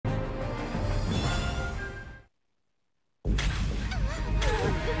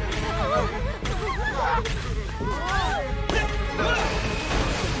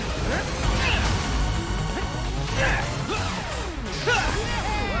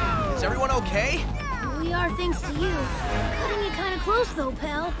Is everyone okay? We are, thanks to you. Cutting it kind of close, though,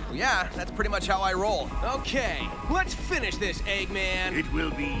 pal. Yeah, that's pretty much how I roll. Okay, let's finish this, Eggman. It will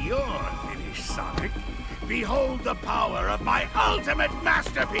be your finish, Sonic. Behold the power of my ultimate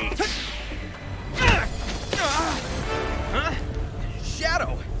masterpiece! Huh?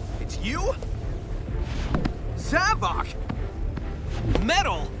 Shadow, it's you? Zavok!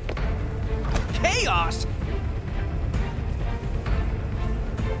 Metal! Chaos!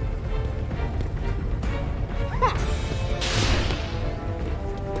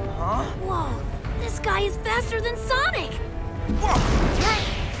 Huh? Whoa, this guy is faster than Sonic!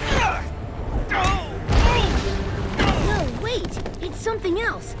 No, wait, it's something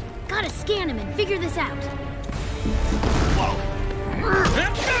else. Gotta scan him and figure this out.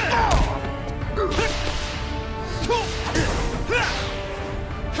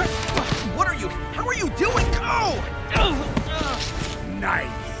 What are you? How are you doing? Oh! Nice.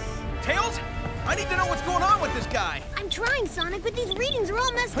 Tails? I need to know what's going on with this guy. I'm trying, Sonic, but these readings are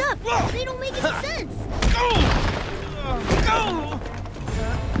all messed up. They don't make any sense.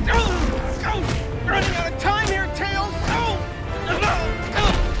 Running out of time here, Tails.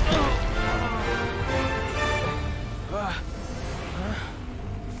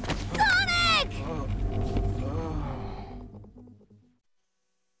 Sonic!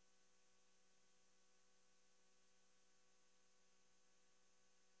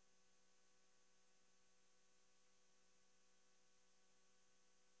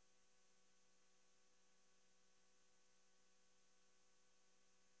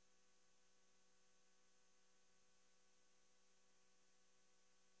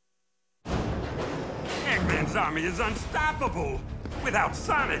 Eggman's army is unstoppable! Without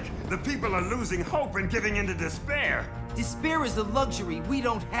Sonic, the people are losing hope and giving into despair. Despair is a luxury we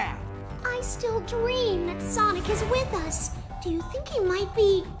don't have. I still dream that Sonic is with us. Do you think he might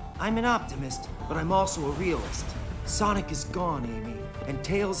be... I'm an optimist, but I'm also a realist. Sonic is gone, Amy, and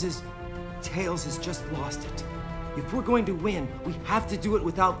Tails has just lost it. If we're going to win, we have to do it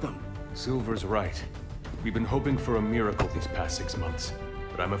without them. Silver's right. We've been hoping for a miracle these past 6 months,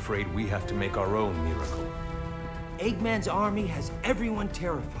 but I'm afraid we have to make our own miracle. Eggman's army has everyone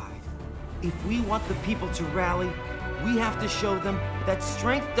terrified. If we want the people to rally, we have to show them that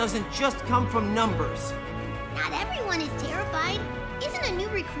strength doesn't just come from numbers. Not everyone is terrified. Isn't a new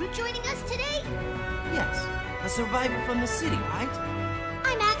recruit joining us today? Yes, a survivor from the city, right?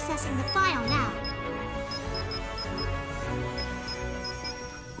 I'm accessing the file now.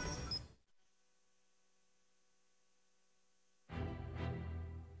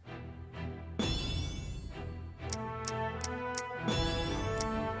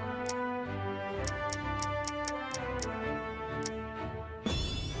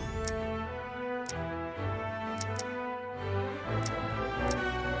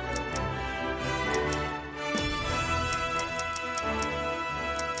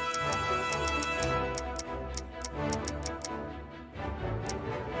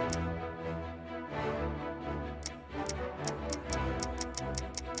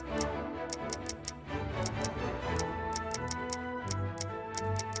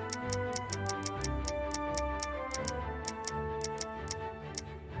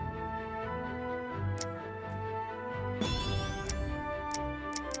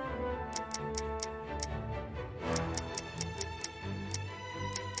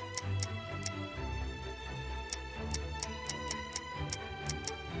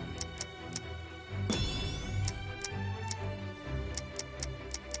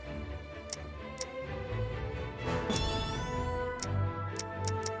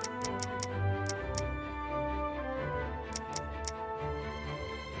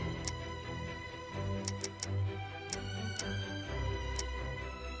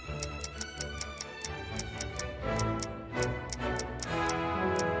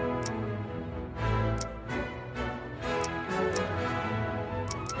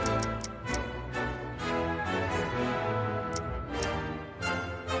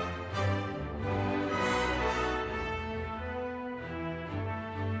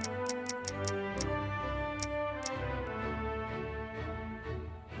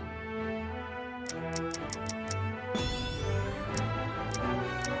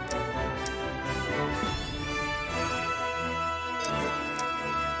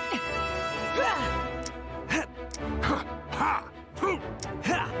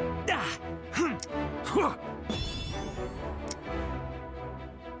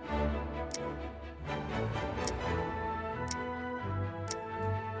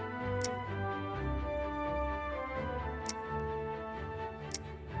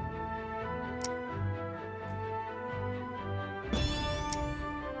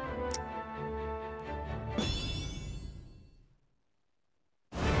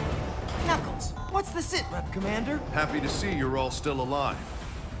 it, Rep Commander. Happy to see you're all still alive.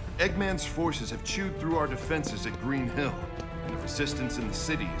 Eggman's forces have chewed through our defenses at Green Hill, and the resistance in the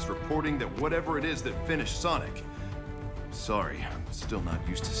city is reporting that whatever it is that finished Sonic... Sorry, I'm still not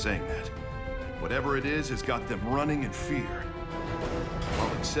used to saying that. Whatever it is has got them running in fear.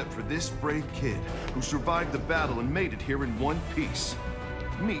 All except for this brave kid who survived the battle and made it here in one piece.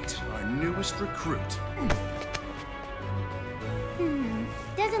 Meet our newest recruit.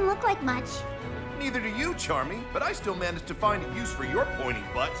 Doesn't look like much. Neither do you, Charmy, but I still managed to find a use for your pointy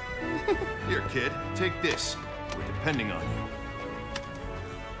butt. Here, kid, take this. We're depending on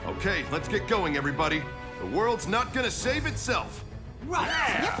you. Okay, let's get going, everybody. The world's not gonna save itself. Right.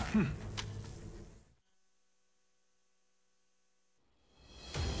 Yeah.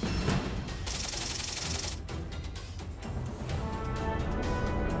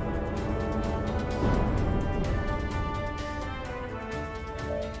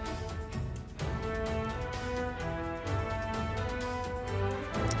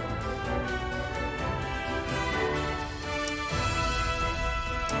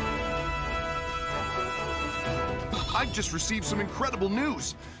 I just received some incredible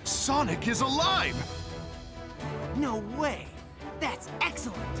news. Sonic is alive! No way. That's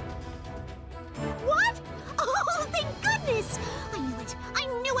excellent. What? Oh, thank goodness! I knew it! I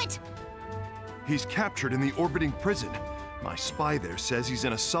knew it! He's captured in the orbiting prison. My spy there says he's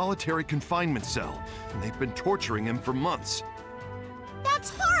in a solitary confinement cell, and they've been torturing him for months.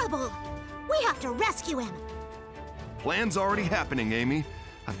 That's horrible! We have to rescue him! Plan's already happening, Amy.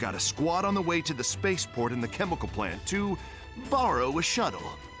 I've got a squad on the way to the spaceport and the chemical plant to borrow a shuttle.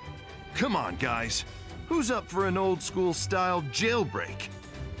 Come on, guys. Who's up for an old-school style jailbreak?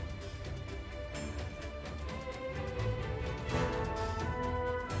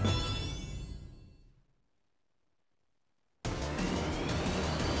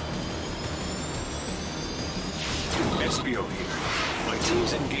 SBO here. My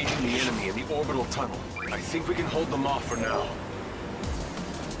team's engaging the enemy in the orbital tunnel. I think we can hold them off for now.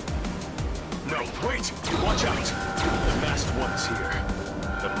 No, wait! Watch out! The masked one's here.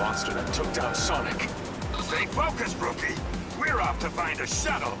 The monster that took down Sonic. Stay focused, rookie. We're off to find a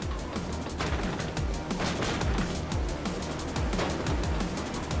shuttle.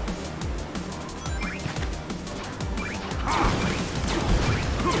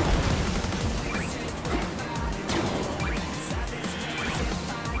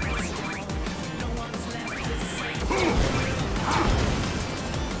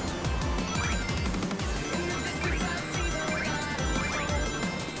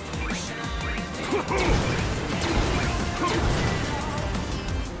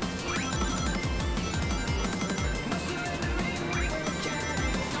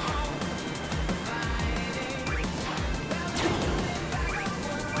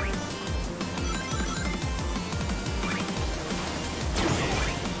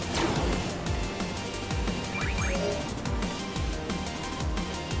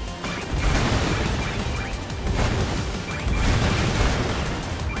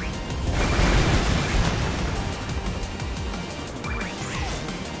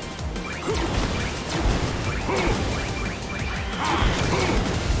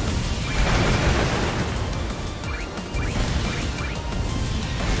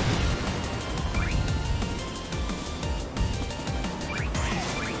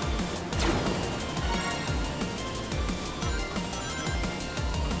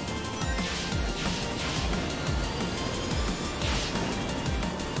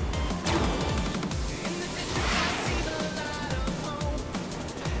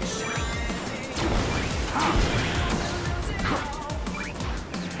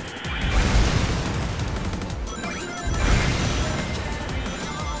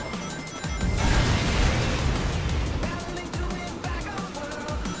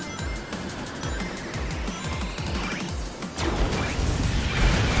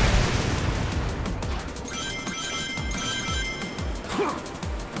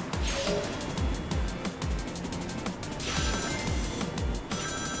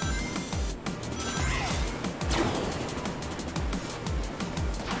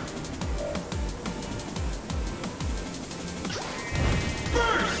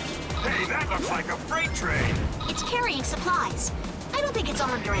 Looks like a freight train. It's carrying supplies. I don't think it's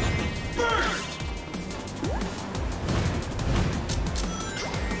armed or anything. Burst! Burst!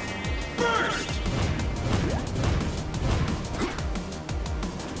 Burst!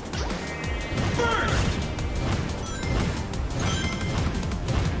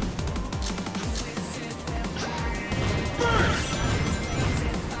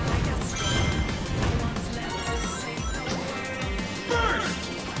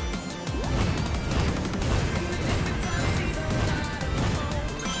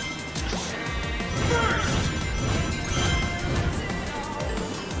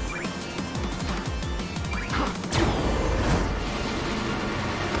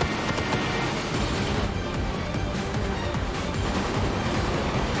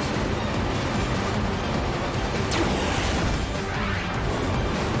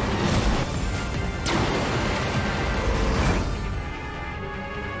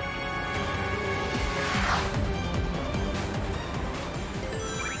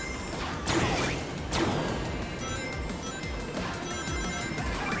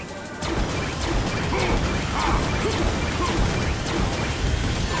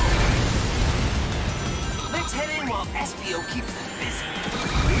 SBO keeps them busy.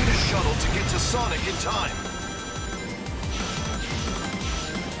 We need a shuttle to get to Sonic in time.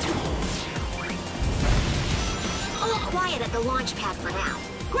 All quiet at the launch pad for now.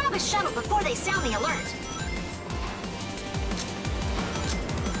 Grab a shuttle before they sound the alert.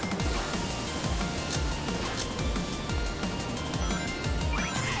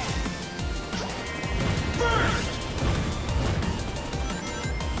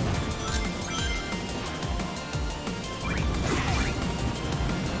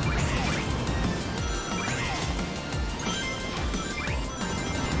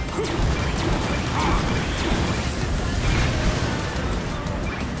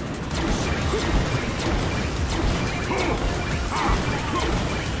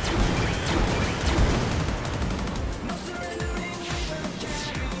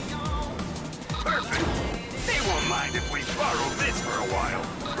 If we borrow this for a while.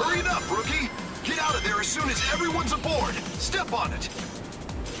 Hurry it up, rookie! Get out of there as soon as everyone's aboard! Step on it!